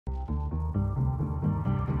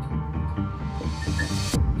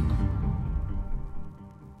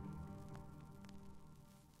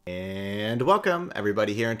And welcome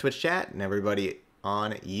everybody here in Twitch chat and everybody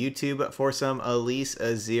on YouTube for some Elise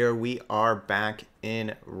Azir. We are back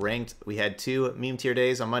in ranked. We had two meme tier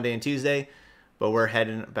days on Monday and Tuesday, but we're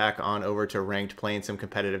heading back on over to ranked, playing some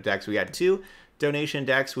competitive decks. We got two donation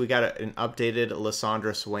decks. We got an updated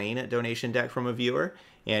Lysandra Swain donation deck from a viewer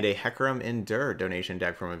and a Hecarim Endure donation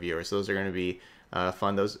deck from a viewer. So those are going to be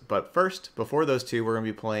fun. But first, before those two, we're going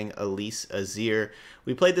to be playing Elise Azir.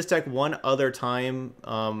 We played this deck one other time,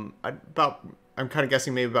 I'm kind of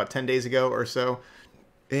guessing maybe about 10 days ago or so,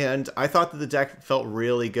 and I thought that the deck felt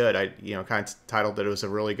really good. I kind of titled that it was a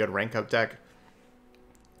really good rank up deck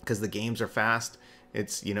because the games are fast.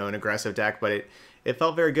 It's an aggressive deck, but it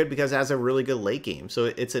felt very good because it has a really good late game. So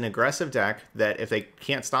it's an aggressive deck that if they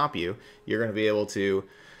can't stop you, you're going to be able to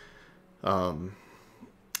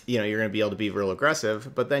you're going to be able to be real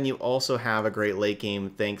aggressive, but then you also have a great late game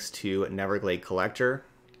thanks to Neverglade Collector,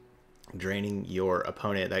 draining your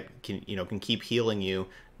opponent. That can keep healing you,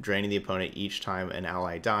 draining the opponent each time an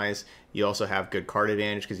ally dies. You also have good card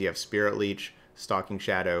advantage because you have Spirit Leech, Stalking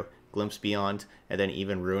Shadow, Glimpse Beyond, and then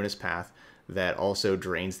even Ruinous Path that also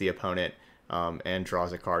drains the opponent and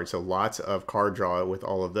draws a card. So lots of card draw with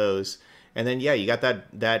all of those. And then yeah, you got the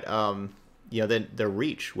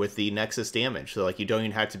reach with the Nexus damage. So like you don't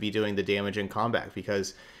even have to be doing the damage in combat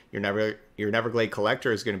because your Neverglade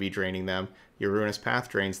Collector is going to be draining them, your Ruinous Path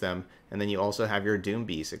drains them, and then you also have your Doom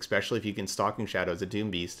Beast, especially if you can Stalking Shadow as a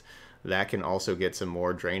Doom Beast. That can also get some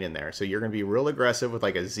more drain in there. So you're going to be real aggressive with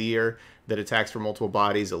like a Azir that attacks for multiple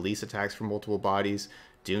bodies, Elise attacks for multiple bodies,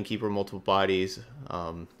 Dunekeeper multiple bodies,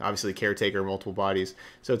 obviously Caretaker multiple bodies.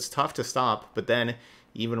 So it's tough to stop, but then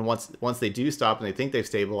even once they do stop and they think they've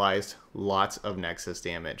stabilized, lots of Nexus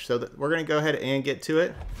damage. So we're going to go ahead and get to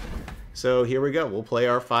it. So here we go. We'll play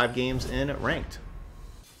our 5 games in ranked.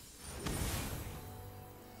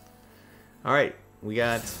 All right, we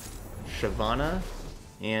got Shyvana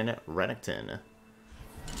and Renekton. A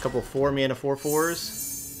couple 4-mana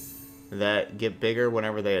 4/4s that get bigger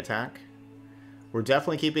whenever they attack. We're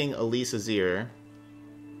definitely keeping Elise Azir.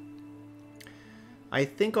 I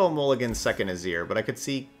think I'll mulligan second Azir, but I could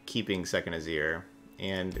see keeping second Azir.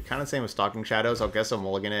 And kind of the same with Stalking Shadows. I'll guess I'll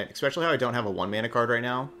mulligan it, especially how I don't have a 1-mana card right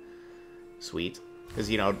now. Sweet. Because,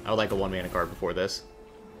 I would like a 1-mana card before this.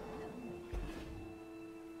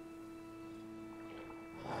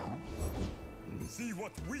 See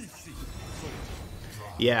what we see.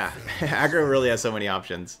 Yeah, aggro really has so many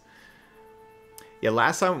options. Yeah,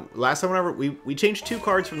 last time whenever we changed 2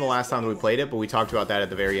 cards from the last time that we played it, but we talked about that at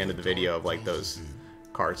the very end of the video of like those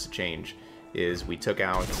cards to change. Is we took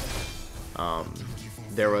out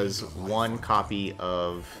there was 1 copy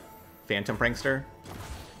of Phantom Prankster,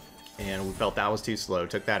 and we felt that was too slow,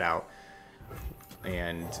 took that out,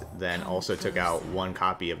 and then also took out 1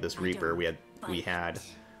 copy of this Reaper. We had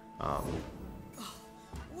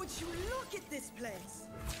would you look at this place?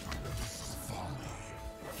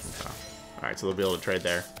 Okay. Alright, so they'll be able to trade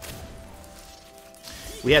there.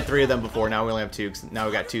 We had 3 of them before, now we only have 2. Now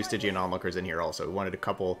we got 2 Stygian Onlookers in here also. We wanted a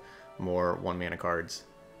couple more 1-mana cards.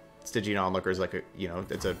 Stygian Onlooker is like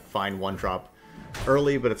it's a fine 1-drop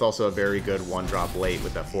early, but it's also a very good 1-drop late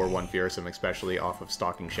with that 4/1 Fearsome, especially off of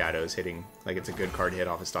Stalking Shadows hitting. Like it's a good card hit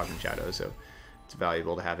off of Stalking Shadows, so it's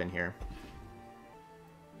valuable to have in here.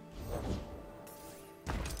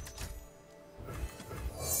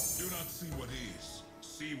 Do not see what is,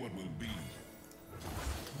 see what will be.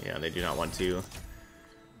 Yeah, they do not want to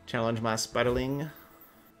challenge my Spiderling.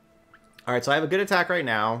 Alright, so I have a good attack right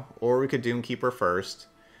now, or we could Doomkeeper first.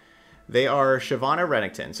 They are Shyvana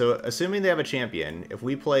Renekton. So assuming they have a champion, if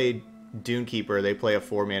we play Doomkeeper, they play a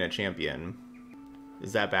 4-mana champion.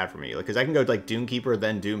 Is that bad for me? Because I can go like Doomkeeper,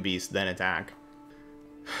 then Doom Beast, then attack.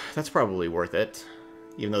 That's probably worth it.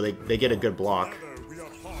 Even though they get a good block. Together, we are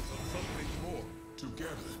part of something more.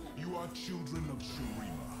 Together, you are children of Shurima.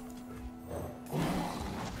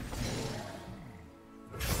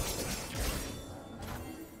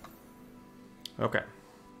 Okay.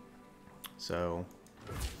 So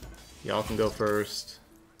y'all can go first.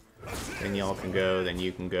 Then y'all can go, then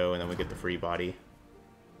you can go, and then we get the free body.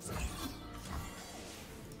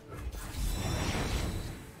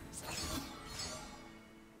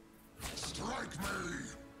 Strike me.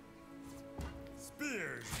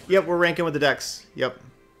 Spears. Yep, we're ranking with the decks. Yep.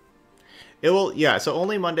 It will, yeah, so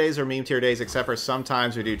only Mondays are meme tier days, except for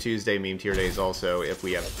sometimes we do Tuesday meme tier days also if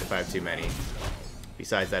I have too many.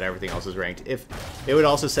 Besides that, everything else is ranked. If it would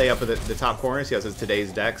also say up at the top corner, see how it says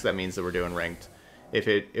today's decks, that means that we're doing ranked. If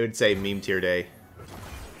it would say meme tier day.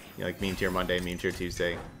 Like meme tier Monday, meme tier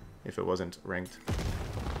Tuesday, if it wasn't ranked.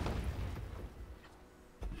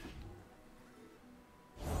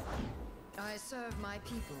 I serve my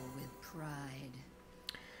people with pride.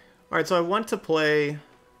 Alright, so I want to play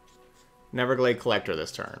Neverglade Collector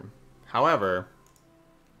this turn. However,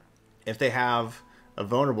 if they have a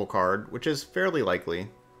vulnerable card, which is fairly likely,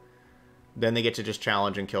 then they get to just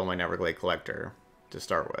challenge and kill my Neverglade Collector to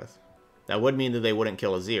start with. That would mean that they wouldn't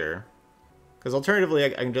kill Azir. Because alternatively,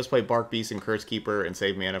 I can just play Bark Beast and Curse Keeper and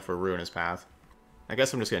save mana for Ruinous Path. I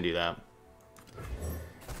guess I'm just going to do that.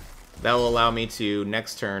 That will allow me to,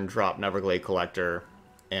 next turn, drop Neverglade Collector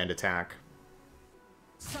and attack.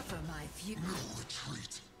 Suffer my view. No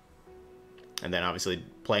retreat. And then obviously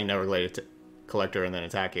playing Neverglade Collector and then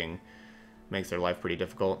attacking makes their life pretty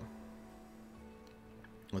difficult.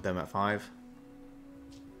 With them at 5.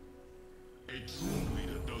 A true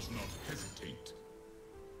leader does not hesitate.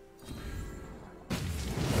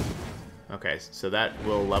 Okay, so that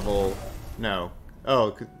will level... No.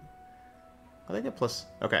 Oh, I think it plus...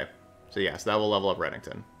 Okay, so yes, that will level up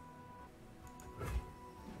Reddington.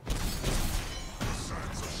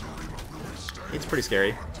 It's pretty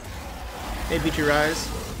scary. Hey, Beachy Rise.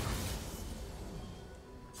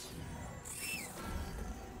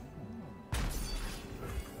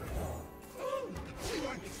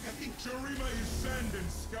 Shurima is sand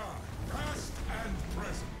and sky, past and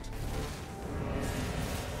present.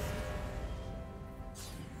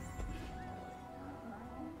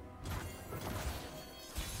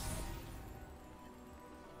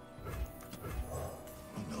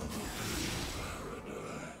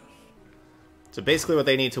 So basically what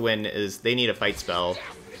they need to win is they need a fight spell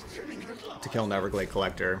to kill Neverglade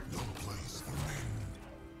Collector.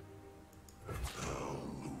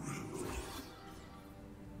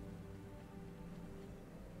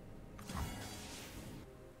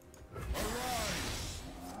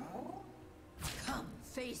 Come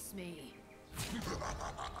face me.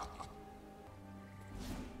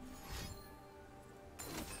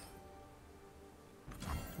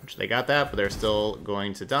 Which they got that, but they're still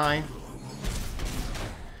going to die.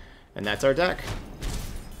 And that's our deck.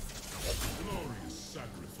 Glorious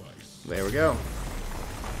sacrifice. There we go.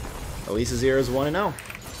 Elise Azir is 1-0. Look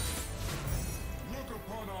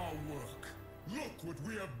upon our work. Look what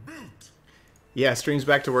we have built. Yeah, stream's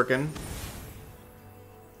back to working.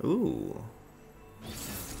 Ooh.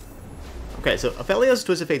 Okay, so Aphelios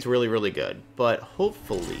Twisted Fate's really, really good, but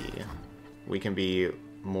hopefully we can be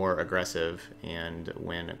more aggressive and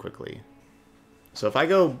win quickly. So if I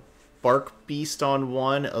go Bark Beast on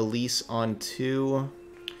 1, Elise on 2,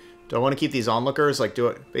 do I want to keep these onlookers? Like,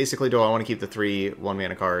 basically, do I want to keep the 3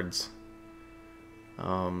 1-mana cards?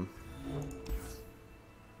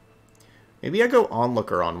 Maybe I go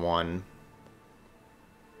Onlooker on 1,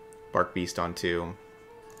 Bark Beast on 2.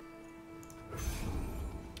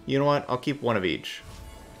 You know what? I'll keep 1 of each.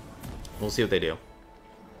 We'll see what they do.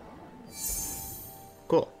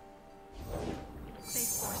 Cool. They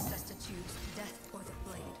forced us to choose death or the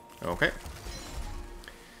blade. Okay.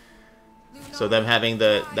 So them having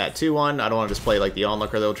that 2-1, I don't want to just play like the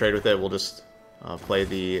Onlooker, they'll trade with it. We'll just play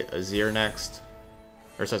the Azir next.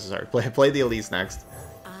 Or sorry, play the Elise next.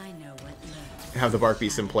 I know what love. Have the Bark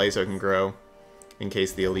Beast in play so it can grow in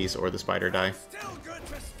case the Elise or the Spider die. Still good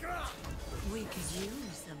to scrap. We could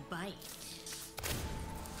use a bite.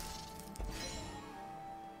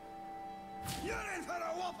 You're in for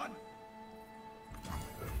a whooping.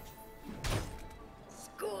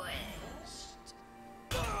 Squished.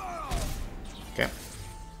 Okay.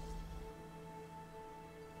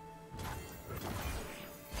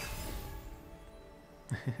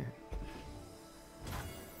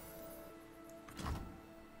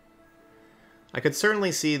 I could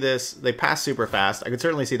certainly see this. They pass super fast. I could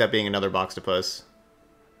certainly see that being another Boxtopus.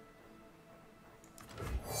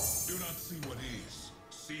 Do not see what is,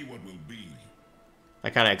 see what will be. I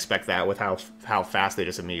kind of expect that with how fast they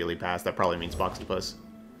just immediately pass. That probably means Boxtopus.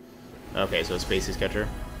 Okay, so it's Spacey's Catcher.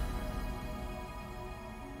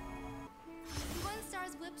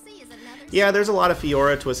 Yeah, there's a lot of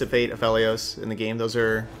Fiora, Twisted Fate, Aphelios in the game. Those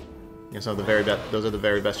are, some of the very best. Those are the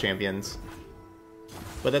very best champions.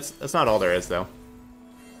 But that's not all there is, though.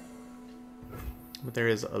 But there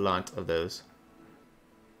is a lot of those.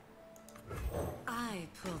 I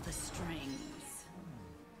pull the strings.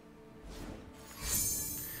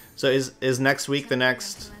 So is next week the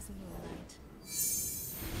next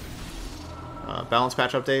balance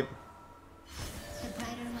patch update? The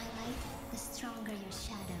brighter my light, the stronger your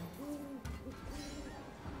shadow.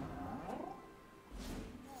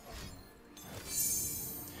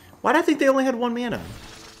 Why did I think they only had 1 mana?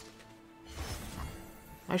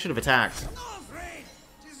 I should have attacked.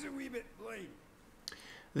 Just a wee bit late.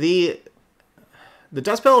 The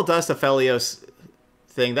Duskbell Dust Aphelios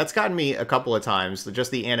thing. That's gotten me a couple of times,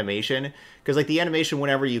 just the animation. Because, like, the animation,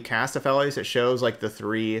 whenever you cast a Felios, it shows, like, the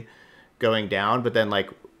 3 going down, but then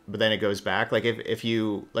it goes back. Like, if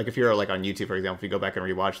you're, like, on YouTube, for example, if you go back and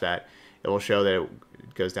rewatch that, it will show that it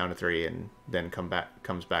goes down to 3 and then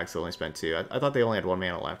comes back, so only spent 2. I thought they only had 1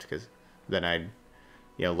 mana left, because then I,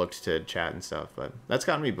 looked to chat and stuff. But that's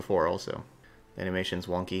gotten me before, also. The animation's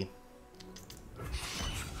wonky.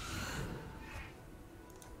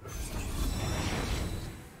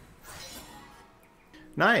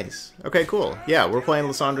 Nice. Okay, cool. Yeah, we're playing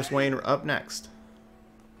Lysandra Swain up next.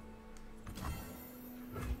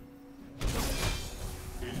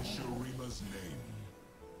 In Shurima's name.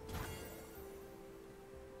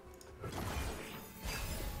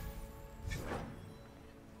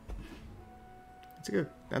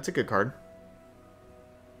 That's a good card.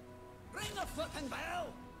 Ring a flippin'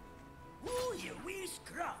 bell! Ooh, you wee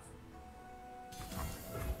scruff!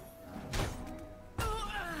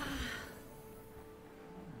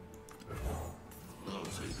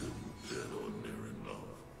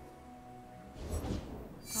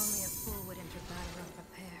 Only a fool would enter battle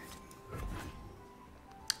unprepared.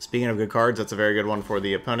 Speaking of good cards, that's a very good one for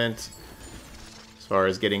the opponent, as far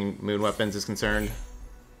as getting moon weapons is concerned.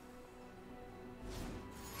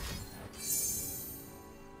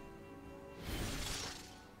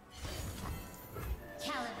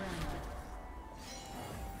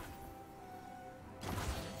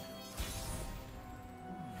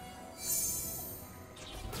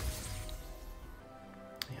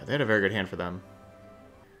 Yeah, they had a very good hand for them.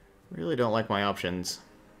 Really don't like my options.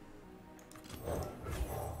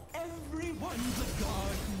 Everyone's a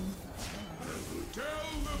garden. Tell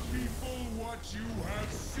the people what you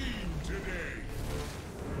have seen today.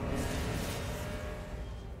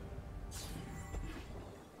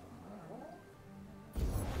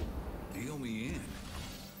 Deal me in.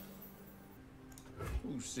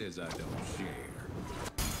 Who says I don't share?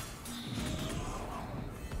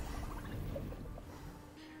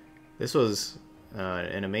 This was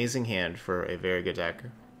an amazing hand for a very good deck.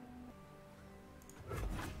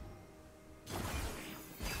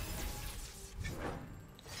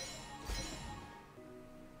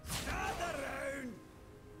 Gather round.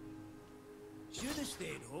 Should have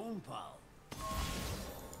stayed home, pal.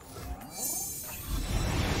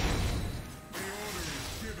 The order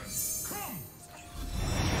is given. Come!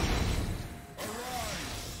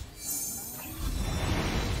 Arise!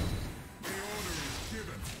 The order is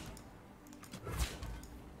given.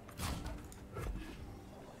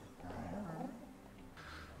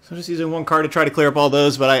 So I'm just using 1 card to try to clear up all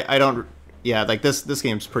those, but I don't... Yeah, like this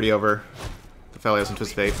game's pretty over. The Felios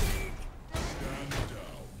Anticipate. Stand down.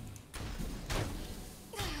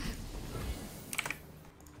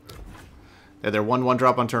 Yeah, they're 1/1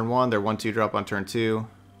 drop on turn 1, they're 1/2 drop on turn 2.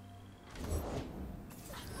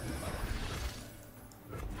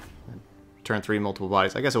 Turn 3, multiple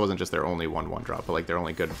bodies. I guess it wasn't just their only 1/1 drop, but like their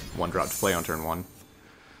only good 1 drop to play on turn 1.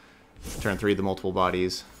 Turn 3, the multiple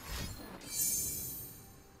bodies.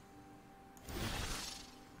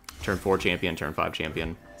 Turn 4 champion, turn 5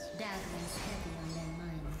 champion. Dazzling's heavy on their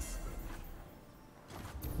minds.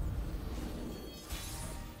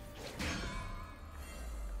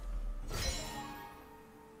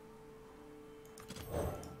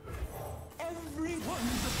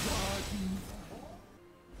 Everyone's a garden.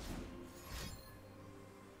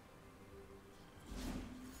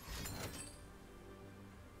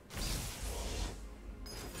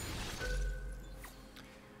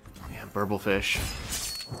 Yeah, Burblefish.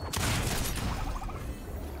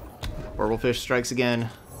 Burblefish strikes again.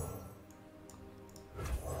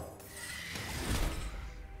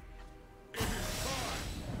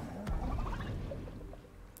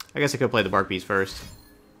 I guess I could play the Bark Beast first.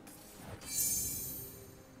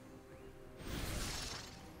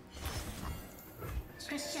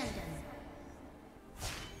 Crescendo.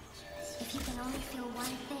 If you can only feel one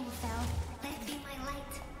thing, Fel, let it be my light.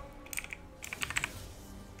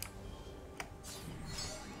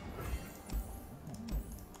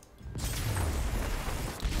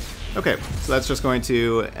 Okay, so that's just going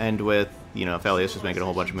to end with, Felios just making a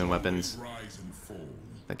whole bunch of moon weapons. Rise and fall.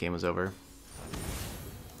 That game was over.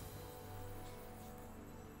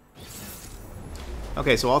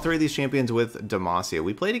 Okay, so all 3 of these champions with Demacia.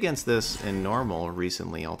 We played against this in normal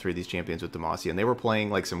recently, all 3 of these champions with Demacia, and they were playing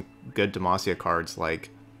like some good Demacia cards like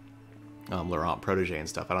Laurent Protege and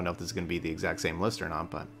stuff. I don't know if this is going to be the exact same list or not,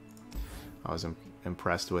 but I was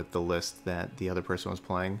impressed with the list that the other person was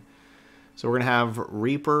playing. So we're going to have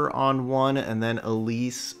Reaper on 1, and then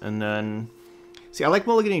Elise, and then... See, I like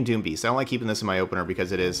mulliganing Doom Beast. I don't like keeping this in my opener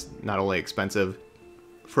because it is not only expensive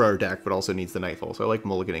for our deck, but also needs the Nightfall. So I like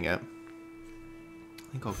mulliganing it.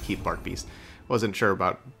 I think I'll keep Bark Beast. Wasn't sure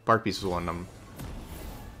about Bark Beast was one I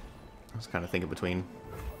was kind of thinking between.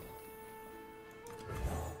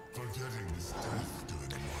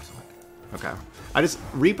 Okay.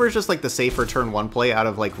 Reaper's just like the safer turn 1 play out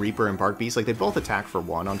of like Reaper and Bark Beast. Like they both attack for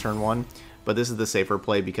 1 on turn 1, but this is the safer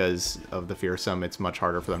play because of the Fearsome. It's much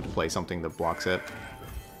harder for them to play something that blocks it.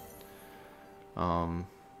 I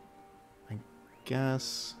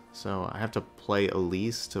guess so. I have to play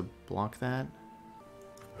Elise to block that.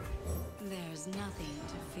 There's nothing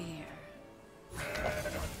to fear.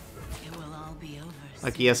 It will all be over.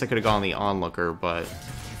 Like, yes, I could have gone the Onlooker, but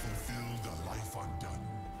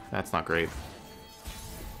that's not great.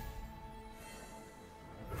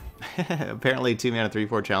 Apparently, 2-mana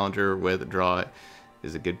 3/4 Challenger with draw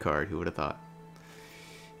is a good card. Who would have thought?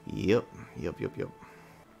 Yep.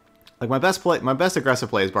 Like my best aggressive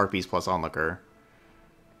play is Bark Beast plus Onlooker,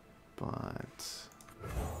 but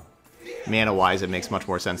mana-wise, it makes much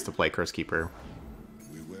more sense to play Curse Keeper.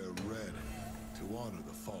 We wear red to honor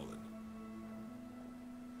the fallen.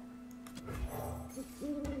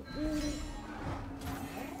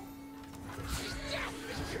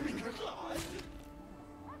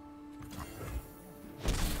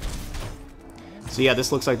 So yeah,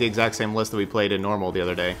 this looks like the exact same list that we played in normal the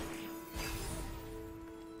other day.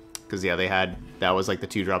 Because yeah, that was like the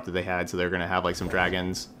 2-drop that they had, so they're gonna have like some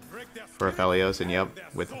dragons for Aphelios, and yep,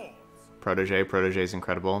 with Protege. Protege's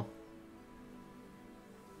incredible.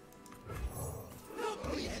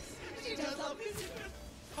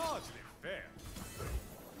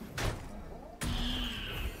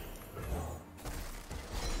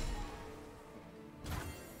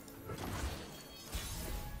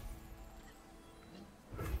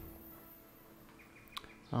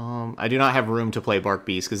 I do not have room to play Bark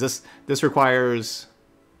Beast because this requires,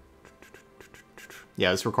 yeah,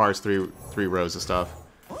 this requires three rows of stuff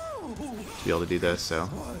to be able to do this. So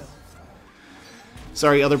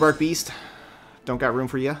sorry, other Bark Beast, don't got room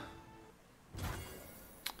for you.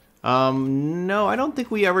 No, I don't think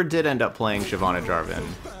we ever did end up playing Shyvana Jarvan.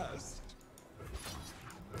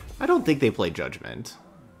 I don't think they play Judgment.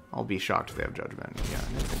 I'll be shocked if they have Judgment. Yeah,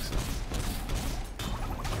 I don't think so.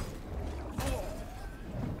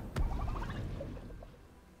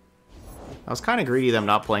 I was kind of greedy them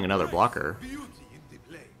not playing another blocker.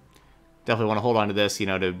 Definitely want to hold on to this, you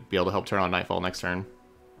know, to be able to help turn on Nightfall next turn.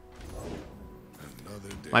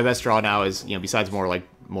 My best draw now is, you know, besides more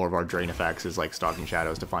of our drain effects, is like Stalking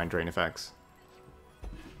Shadows to find drain effects.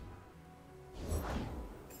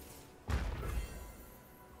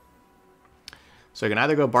 So I can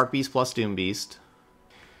either go Bark Beast plus Doom Beast.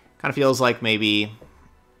 Kind of feels like maybe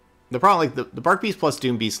the problem, like the Bark Beast plus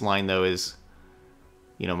Doom Beast line though is,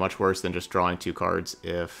 you know, much worse than just drawing 2 cards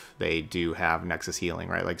if they do have Nexus Healing,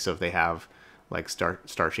 right? Like, so if they have, like, Star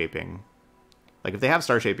Shaping. Like, if they have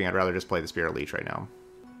Star Shaping, I'd rather just play the Spirit Leech right now.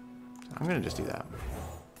 So I'm going to just do that.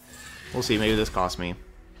 We'll see. Maybe this costs me.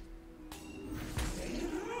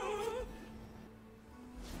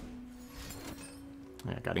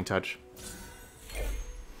 Yeah, Guiding Touch.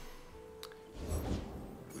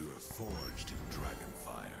 We were forged in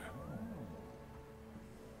Dragonfire.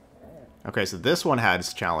 Okay, so this one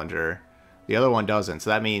has Challenger. The other one doesn't.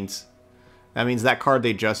 So that means that card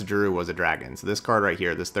they just drew was a dragon. So this card right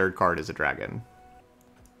here, this 3rd card, is a dragon.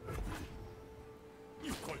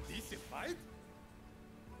 You call this a fight?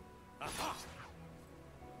 Aha!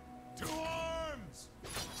 2 arms!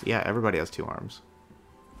 Yeah, everybody has 2 arms.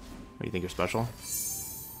 What do you think, you're special?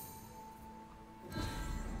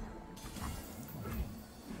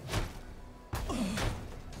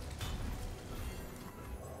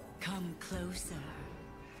 Closer.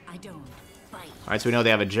 I don't bite. Alright, so we know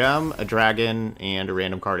they have a gem, a dragon, and a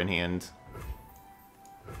random card in hand.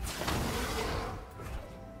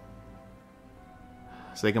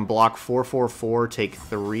 So they can block 4/4/4, take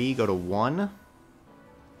 3, go to 1.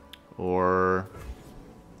 Or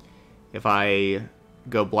if I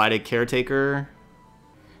go Blighted Caretaker,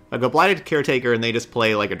 if I go Blighted Caretaker and they just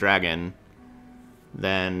play like a dragon,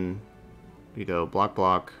 then we go block,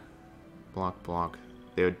 block, block, block.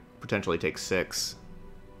 They would potentially take 6.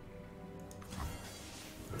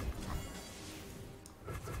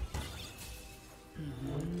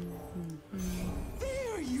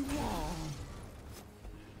 There you are.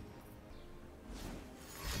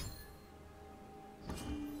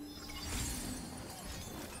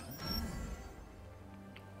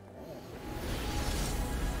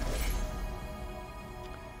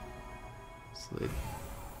 So they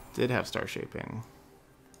did have Star Shaping.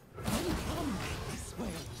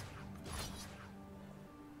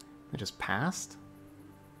 They just passed?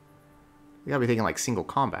 You gotta be thinking like single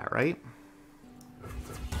combat, right?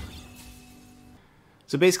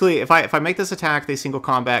 So basically, if I make this attack, they single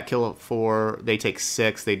combat, kill 4, they take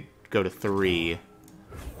 6, they go to 3.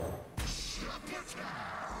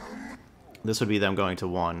 This would be them going to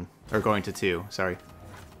 1, or going to 2, sorry.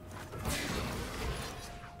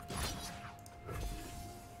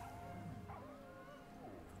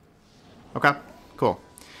 Okay, cool.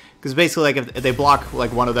 Because basically, like, if they block,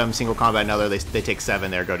 like, one of them, single combat another, they take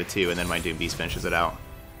 7 there, go to 2, and then my Doom Beast finishes it out.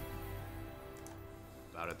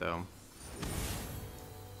 About it, though.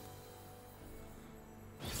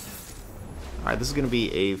 Alright, this is going to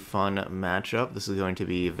be a fun matchup. This is going to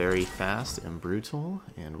be very fast and brutal,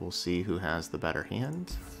 and we'll see who has the better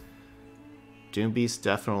hand. Doom Beast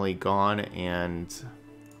definitely gone, and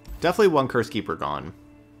definitely one Curse Keeper gone.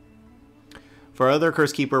 For our other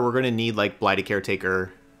Curse Keeper, we're going to need, like, Blighted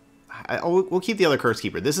Caretaker. We'll keep the other Curse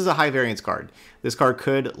Keeper. This is a high variance card. This card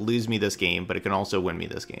could lose me this game, but it can also win me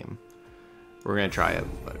this game. We're going to try it.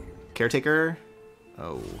 But Caretaker?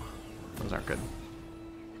 Oh, those aren't good.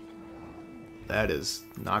 That is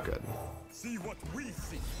not good. See what we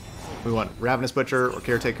see. We want Ravenous Butcher or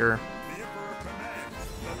Caretaker. The Emperor commands,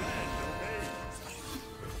 the land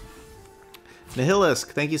obeys.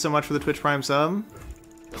 Nihilisk, thank you so much for the Twitch Prime sub.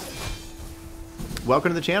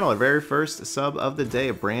 Welcome to the channel, our very first sub of the day,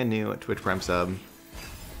 a brand new Twitch Prime sub.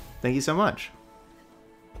 Thank you so much.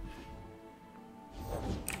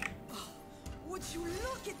 Would you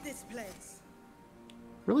look at this place?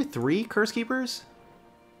 Really, 3 Curse Keepers?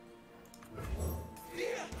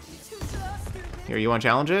 Here, you want to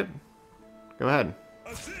challenge it? Go ahead.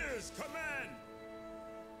 Azir's command.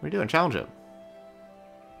 What are you doing? Challenge it.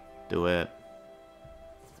 Do it.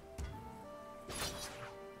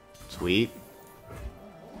 Sweet.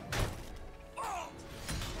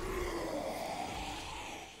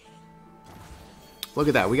 Look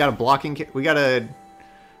at that. We got a blocking. We got a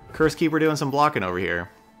Curse Keeper doing some blocking over here.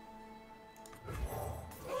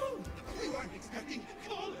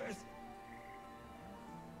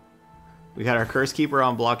 We got our Curse Keeper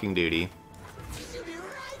on blocking duty.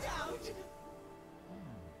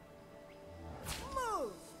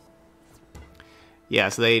 Yeah,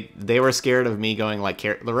 so they were scared of me going like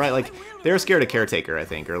they were scared of Caretaker, I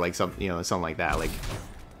think, or like something something like that, like,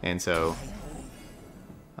 and so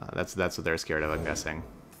that's what they're scared of, I'm guessing.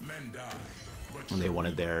 Men die, but And they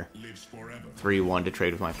wanted their lives forever. 3-1 to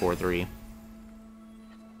trade with my 4-3.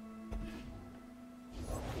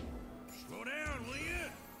 Slow down, will you?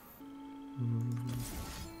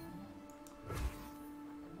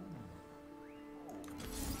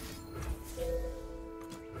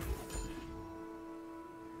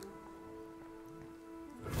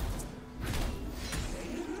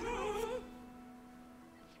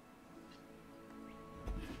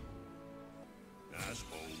 I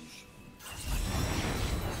suppose.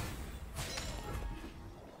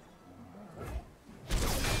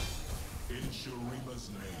 In Shurima's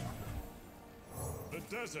name. The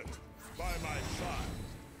desert by my side.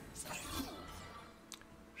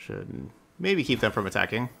 Should maybe keep them from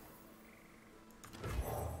attacking.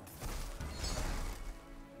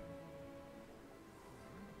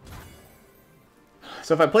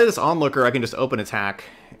 So if I play this onlooker, I can just open attack,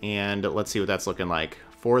 and let's see what that's looking like.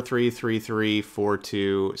 4-3, 3-3,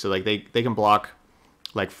 4-2. So like they can block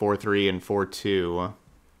like 4-3 and 4-2,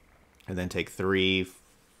 and then take 3,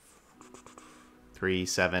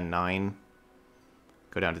 7, 9.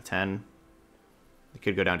 Go down to 10. They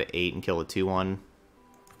could go down to 8 and kill a 2-1.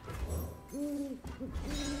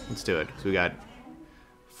 Let's do it. So we got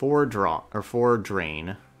 4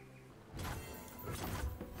 drain.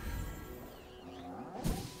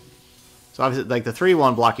 So obviously, like, the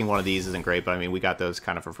 3-1 blocking one of these isn't great, but I mean, we got those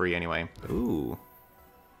kind of for free anyway. Ooh.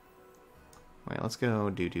 Wait, let's go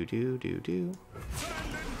do. You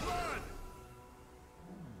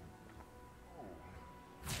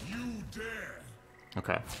dare.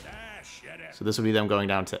 Okay. Dash at it. So this would be them going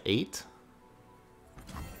down to 8.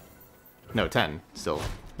 No, 10. Still.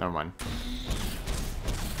 Never mind.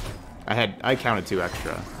 I counted 2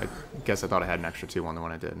 extra. I guess I thought I had an extra 2 on the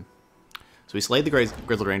one I did. So we slayed the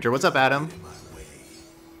Grizzled Ranger. What's up, Adam?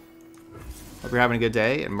 Hope you're having a good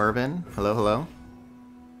day. And Mervin, hello, hello.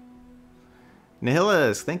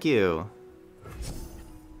 Nihilus, thank you.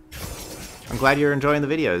 I'm glad you're enjoying the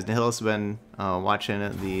videos. Nihilus has been watching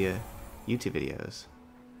the YouTube videos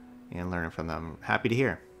and learning from them. Happy to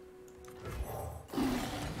hear.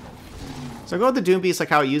 So I go with the Doom Beast, like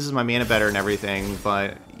how it uses my mana better and everything,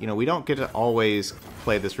 but, you know, we don't get to always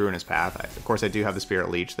play this Ruinous Path. Of course, I do have the Spirit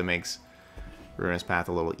Leech that makes Ruinous Path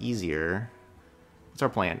a little easier. What's our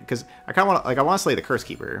plan? Because I kind of want to, like, I want to slay the Curse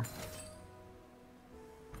Keeper.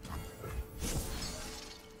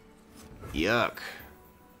 Yuck.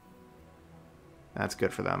 That's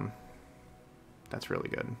good for them. That's really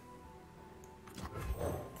good.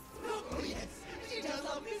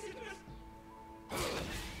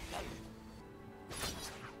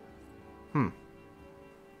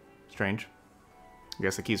 Strange. I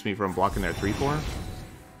guess it keeps me from blocking their 3-4.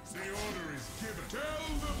 The order is given. Tell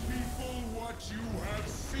the people what you have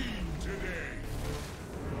seen today.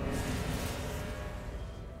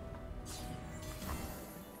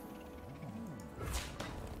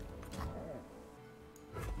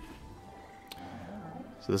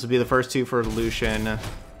 So this would be the first 2 for Lucian.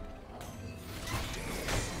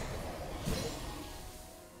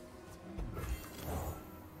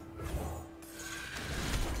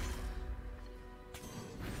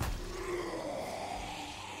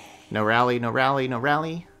 No rally, no rally, no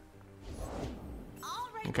rally.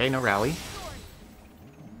 Okay, no rally.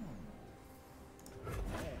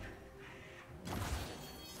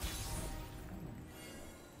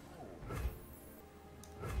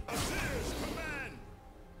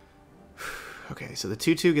 Okay, so the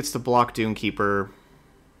 2/2 gets to block Doomkeeper.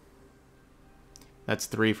 That's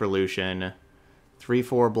 3 for Lucian.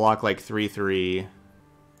 3/4 block like 3/3.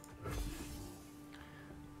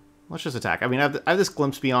 Let's just attack. I mean, I have this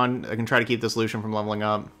Glimpse Beyond. I can try to keep this Lucian from leveling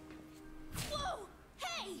up. Whoa!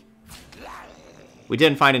 Hey! We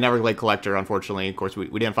didn't find an Everglade Collector, unfortunately. Of course, we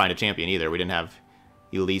didn't find a champion either. We didn't have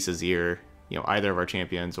Elise Azir, you know, either of our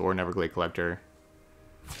champions, or an Everglade Collector.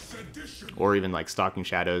 Or even, like, Stalking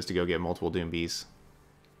Shadows to go get multiple Doom Beasts.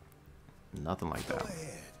 Nothing like that. Go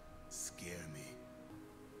ahead. Scare me.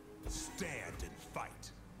 Stand and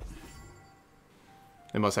fight.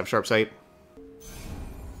 They must have Sharp Sight.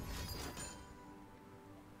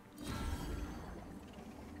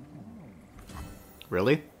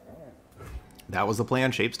 Really? That was the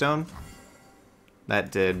plan, Shapestone? That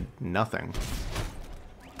did nothing.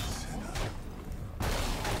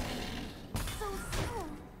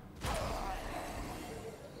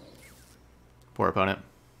 Poor opponent.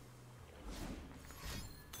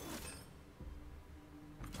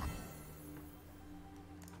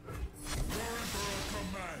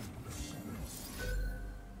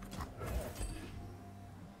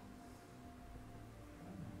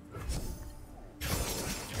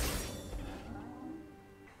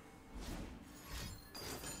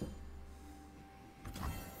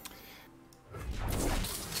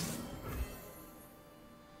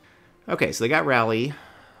 Okay, so they got Rally.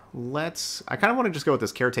 I kind of want to just go with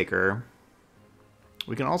this Caretaker.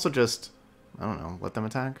 We can also just, I don't know, let them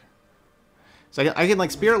attack. So I can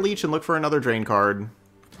like Spirit Leech and look for another Drain card.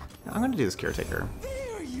 I'm going to do this Caretaker.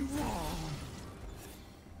 There you are.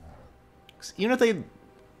 Even if they,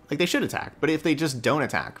 like, they should attack, but if they just don't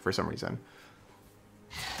attack for some reason,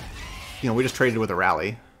 you know, we just traded with a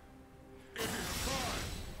Rally.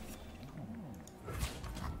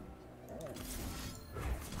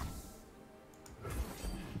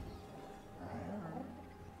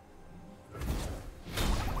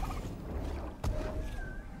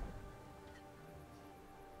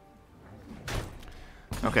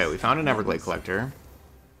 Okay, we found an Everglade Collector.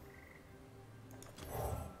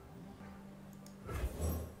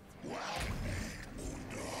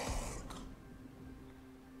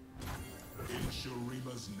 In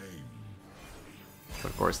Shurima's name.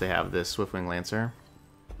 But of course they have this Swiftwing Lancer.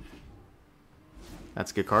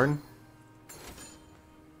 That's a good card.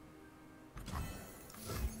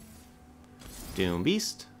 Doom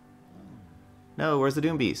Beast. No, where's the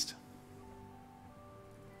Doom Beast?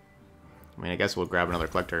 I mean, I guess we'll grab another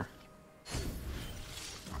Collector.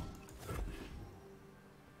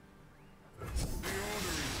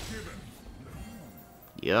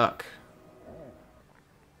 Yuck.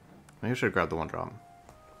 Maybe I should have grabbed the 1-drop.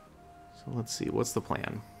 So let's see, what's the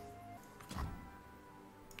plan?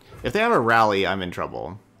 If they have a Rally, I'm in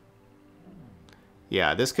trouble.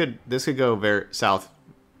 Yeah, this could go very south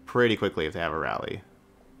pretty quickly if they have a Rally.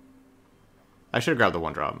 I should have grabbed the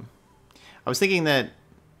 1-drop. I was thinking that,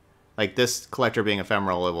 like, this Collector being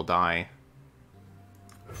ephemeral, it will die.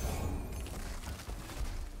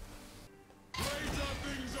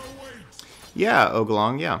 Yeah,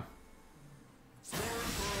 Oglong, yeah.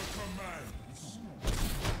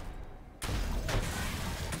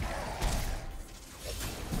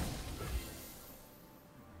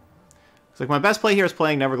 It's like my best play here is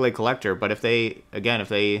playing Neverglade Collector, but if they, again, if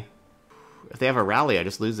they have a Rally, I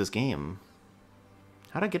just lose this game.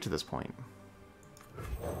 How'd I get to this point?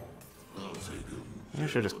 Maybe I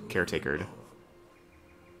should have just Caretakered.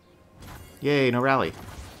 Yay, no Rally.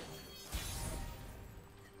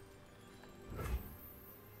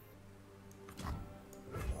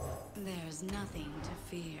 There's nothing to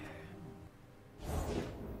fear.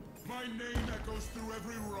 My My name echoes through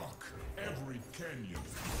every rock, every canyon.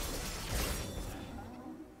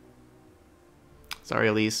 Sorry,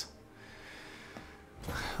 Elise.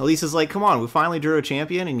 Elise is like, come on, we finally drew a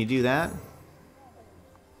champion and you do that?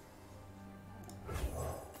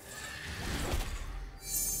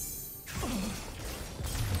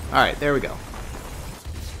 Alright, there we go.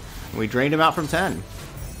 We drained him out from 10.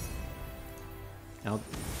 Now,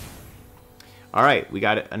 alright, we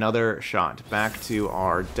got another shot. Back to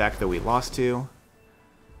our deck that we lost to.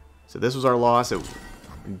 So this was our loss. It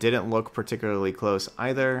didn't look particularly close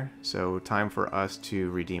either. So time for us to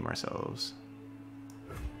redeem ourselves.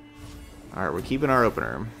 Alright, we're keeping our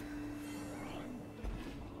opener.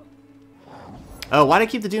 Oh, why'd I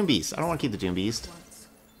keep the Doom Beast? I don't want to keep the Doom Beast.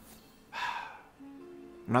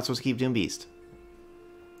 I'm not supposed to keep Doom Beast.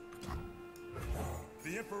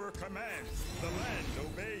 The Emperor commands, the land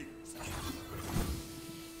obeys.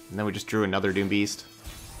 And then we just drew another Doom Beast.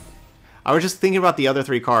 I was just thinking about the other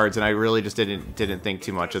 3 cards, and I really just didn't think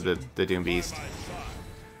too much of the Doom Beast.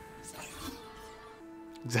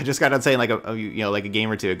 I just got done saying like like a game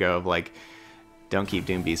or two ago of like, don't keep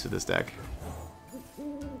Doom Beast with this deck,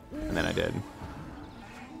 and then I did.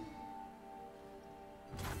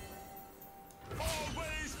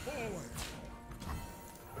 Always forward.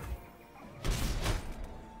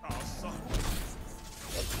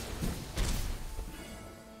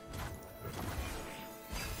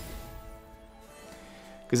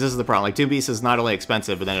 Because this is the problem. Like, Doom Beast is not only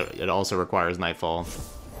expensive, but then it also requires Nightfall.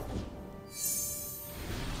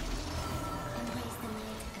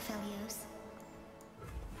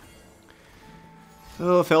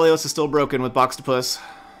 Oh, Aphelios is still broken with Boxtopus.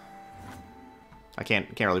 I can't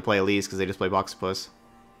really play Elise because they just play Boxtopus.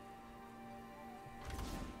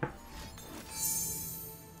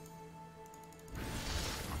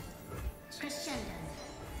 It's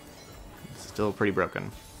still pretty broken.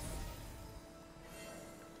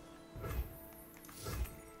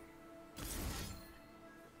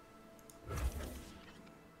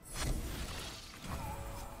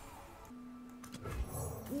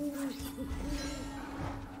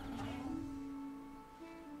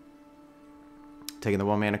 Taking the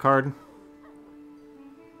 1-mana card.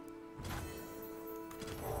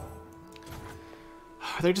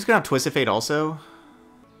 Are they just gonna have Twisted Fate also?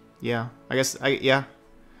 Yeah, I guess if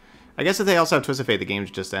they also have Twisted Fate, the game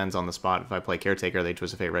just ends on the spot. If I play Caretaker, they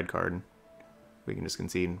Twisted Fate red card. We can just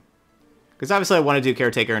concede. Because obviously I want to do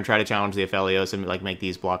Caretaker and try to challenge the Aphelios and like make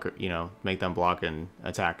these block, make them block and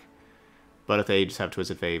attack. But if they just have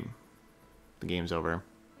Twisted Fate, the game's over.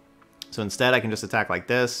 So instead I can just attack like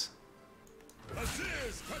this.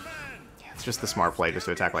 Yeah, it's just the smart play just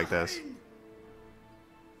to attack like this.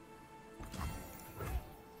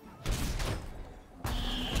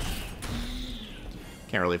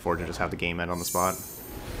 Can't really afford to just have the game end on the spot.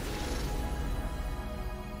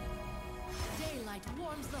 Daylight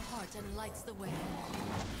warms the heart and lights the way.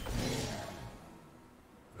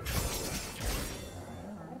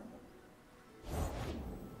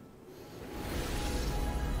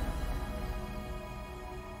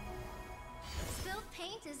 Spilled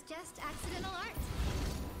paint is just accidental art.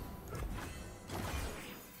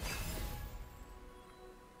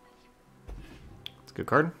 It's a good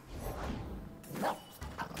card.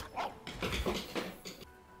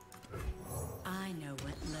 I know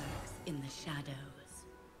what lurks in the shadows.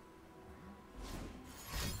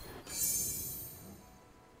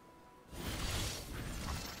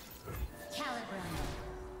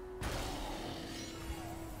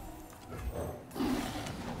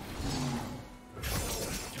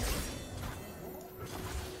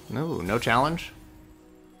 No challenge.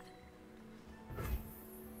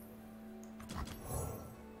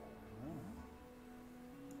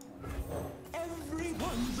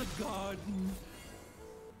 Everyone's a garden.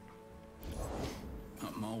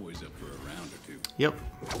 I'm always up for a round or two. Yep.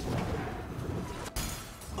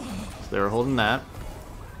 So they were holding that.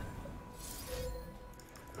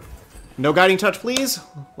 No guiding touch, please.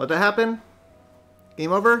 Let that happen.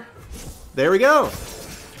 Game over. There we go.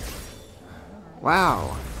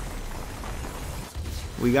 Wow.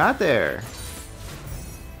 We got there.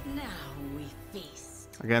 Now we feast.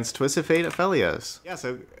 Against Twisted Fate Aphelios. Yeah,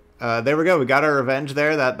 so there we go. We got our revenge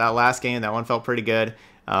there. That last game, that one felt pretty good.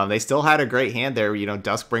 They still had a great hand there.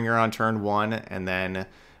 Duskbringer on turn 1, and then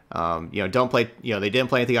don't play. They didn't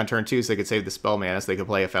play anything on turn 2, so they could save the spell mana, so they could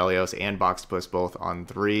play Aphelios and Boxtopus both on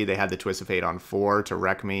 3. They had the Twisted Fate on 4 to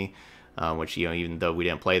wreck me, which even though we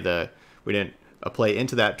didn't play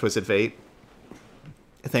into that Twisted Fate.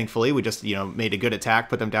 Thankfully, we just made a good attack,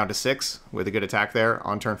 put them down to 6 with a good attack there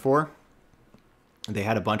on turn 4. They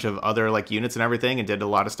had a bunch of other units and everything, and did a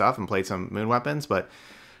lot of stuff and played some moon weapons, but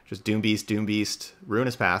just Doom Beast,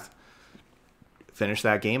 Ruinous Path, finish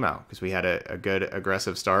that game out because we had a good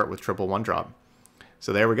aggressive start with triple 1-drop.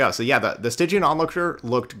 So there we go. So yeah, the Stygian Onlooker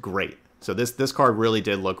looked great. So this card really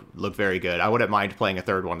did look very good. I wouldn't mind playing a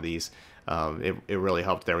third one of these. It really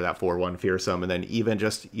helped there with that 4/1 Fearsome, and then even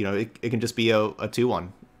just, you know, it can just be a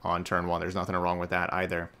 2/1 on turn 1. There's nothing wrong with that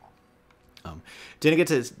either. Didn't get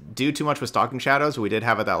to do too much with Stalking Shadows. We did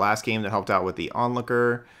have it that last game that helped out with the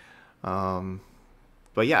Onlooker.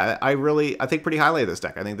 But yeah, I think pretty highly of this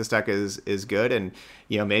deck. I think this deck is good, and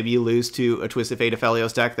you know, maybe you lose to a Twisted Fate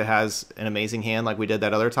Aphelios deck that has an amazing hand like we did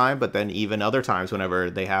that other time, but then even other times whenever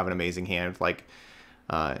they have an amazing hand, like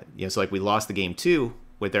you know, so like we lost the game 2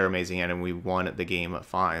 with their amazing hand, and we won the game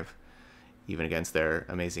 5 even against their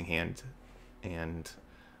amazing hand, and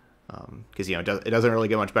because you know, it doesn't really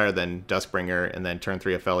get much better than Duskbringer and then turn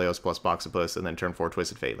 3 Aphelios plus Boxopus and then turn 4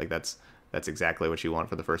 Twisted Fate. Like that's exactly what you want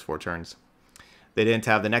for the first 4 turns. They didn't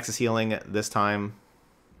have the Nexus Healing this time,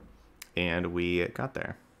 and we got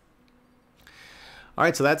there. All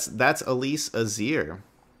right, so that's Elise Azir.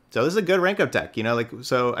 So this is a good rank up deck, you know. Like,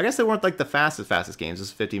 so I guess they weren't like the fastest games. This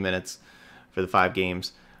is 50 minutes for the 5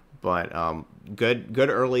 games, but good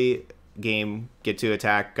early game, get to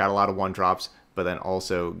attack, got a lot of 1-drops, but then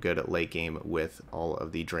also good at late game with all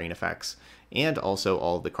of the drain effects and also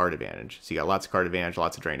all of the card advantage. So you got lots of card advantage,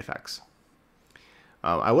 lots of drain effects.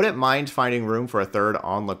 I wouldn't mind finding room for a third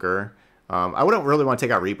Onlooker. I wouldn't really want to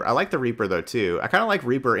take out Reaper. I like the Reaper though too. I kind of like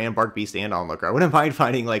Reaper and Bark Beast and Onlooker. I wouldn't mind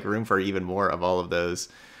finding like room for even more of all of those.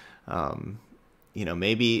 You know,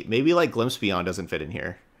 maybe like Glimpse Beyond doesn't fit in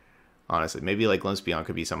here. Honestly, maybe like Glimpse Beyond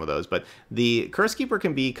could be some of those. But the Curse Keeper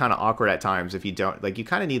can be kind of awkward at times if you don't, like, you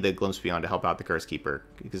kind of need the Glimpse Beyond to help out the Curse Keeper,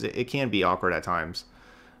 because it can be awkward at times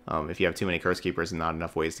if you have too many Curse Keepers and not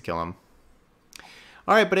enough ways to kill them.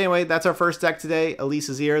 All right, but anyway, that's our first deck today, Elise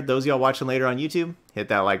Azir. Those of y'all watching later on YouTube, hit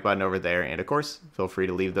that like button over there. And of course, feel free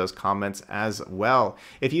to leave those comments as well.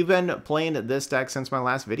 If you've been playing this deck since my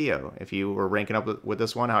last video, if you were ranking up with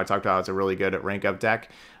this one, how I talked about it's a really good rank up deck,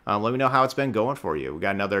 let me know how it's been going for you. We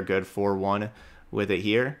got another good 4/1 with it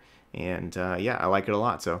here. And yeah, I like it a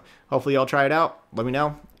lot. So hopefully y'all try it out. Let me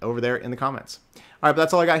know over there in the comments. All right, but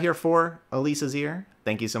that's all I got here for Elise Azir.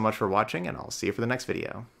 Thank you so much for watching, and I'll see you for the next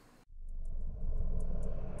video.